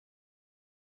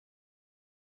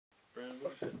Okay,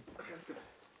 let's go.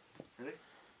 Ready?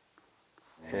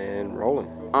 And rolling.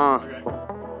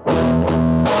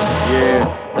 Yeah.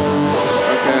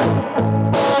 Okay.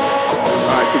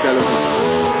 Alright, keep that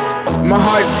looking. My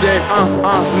heart said,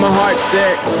 my heart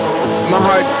said. My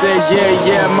heart said,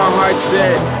 yeah, my heart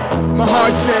said. My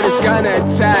heart said it's gonna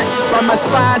attack, but my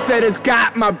spine said it's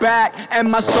got my back.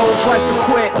 And my soul tries to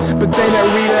quit, but then it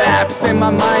relapses. And my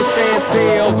mind stands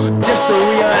still just to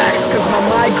relax, cause my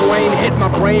migraine hit my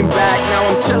brain back. Now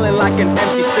I'm chilling like an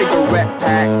empty cigarette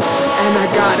pack. And I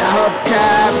got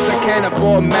hubcaps, I can't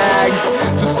afford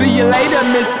mags. So see you later,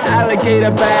 Miss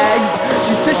Alligator Bags.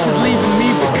 She says she's leaving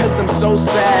me because I'm so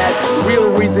sad. Real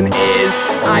reason is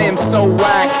I am so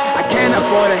whack. I can't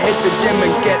afford to hit the gym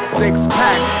and get 6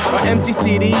 packs or empty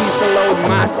CDs to load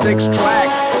my 6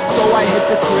 tracks. So I hit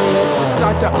the crib,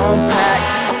 start to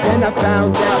unpack. Then I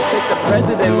found out that the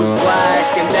president was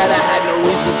black, and that I had no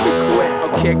reasons to quit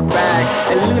or kick back.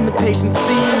 And limitations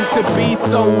seem to be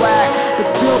so whack, but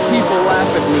still people laugh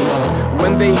at me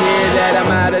when they hear that I'm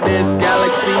out of this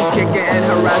galaxy, kicking and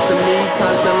harassing me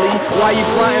constantly. Why you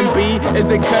frontin' B?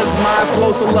 Is it cause my flow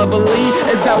so lovely?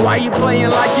 Is that why you playing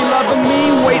like you loving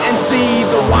me? Wait and see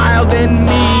the wild in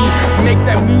me. Make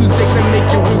that music that make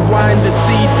you rewind the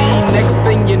CD. Next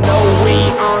thing you know, we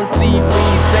on TV.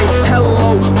 Say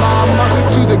hello, mama,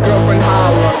 to the girlfriend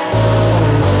holla.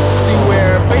 See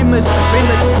where famous,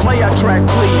 play our track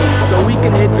please, so we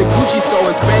can hit the Gucci store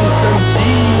and spend some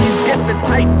G's. Get the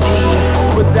tight jeans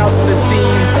without the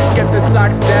seams. Get the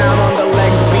socks down on the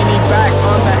legs, beanie back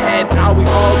on the head. Are we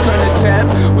alternative?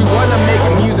 We wanna make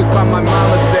music, but my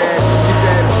mama said, she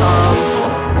said,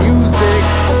 music,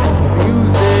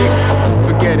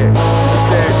 forget it. She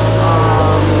said,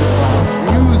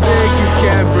 music, you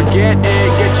can't forget it.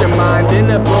 Get your mind in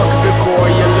the book before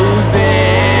you lose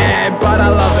it. But I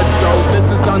love it so,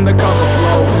 this is undercover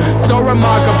flow. So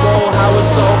remarkable, how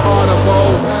it's so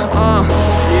audible.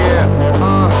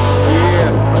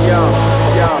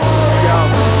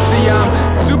 See,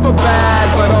 I'm super bad,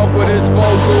 but awkward as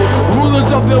vocal.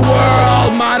 Rulers of the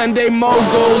world, modern day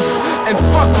moguls. And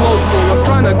fuck local, I'm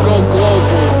trying to go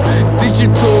global.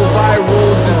 Digital,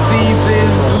 viral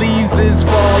diseases, leaves is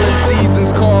falling,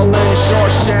 seasons calling.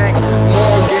 Shawshank,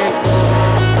 Morgan.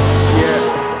 Yeah,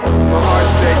 my heart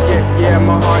said, yeah,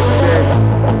 my heart said.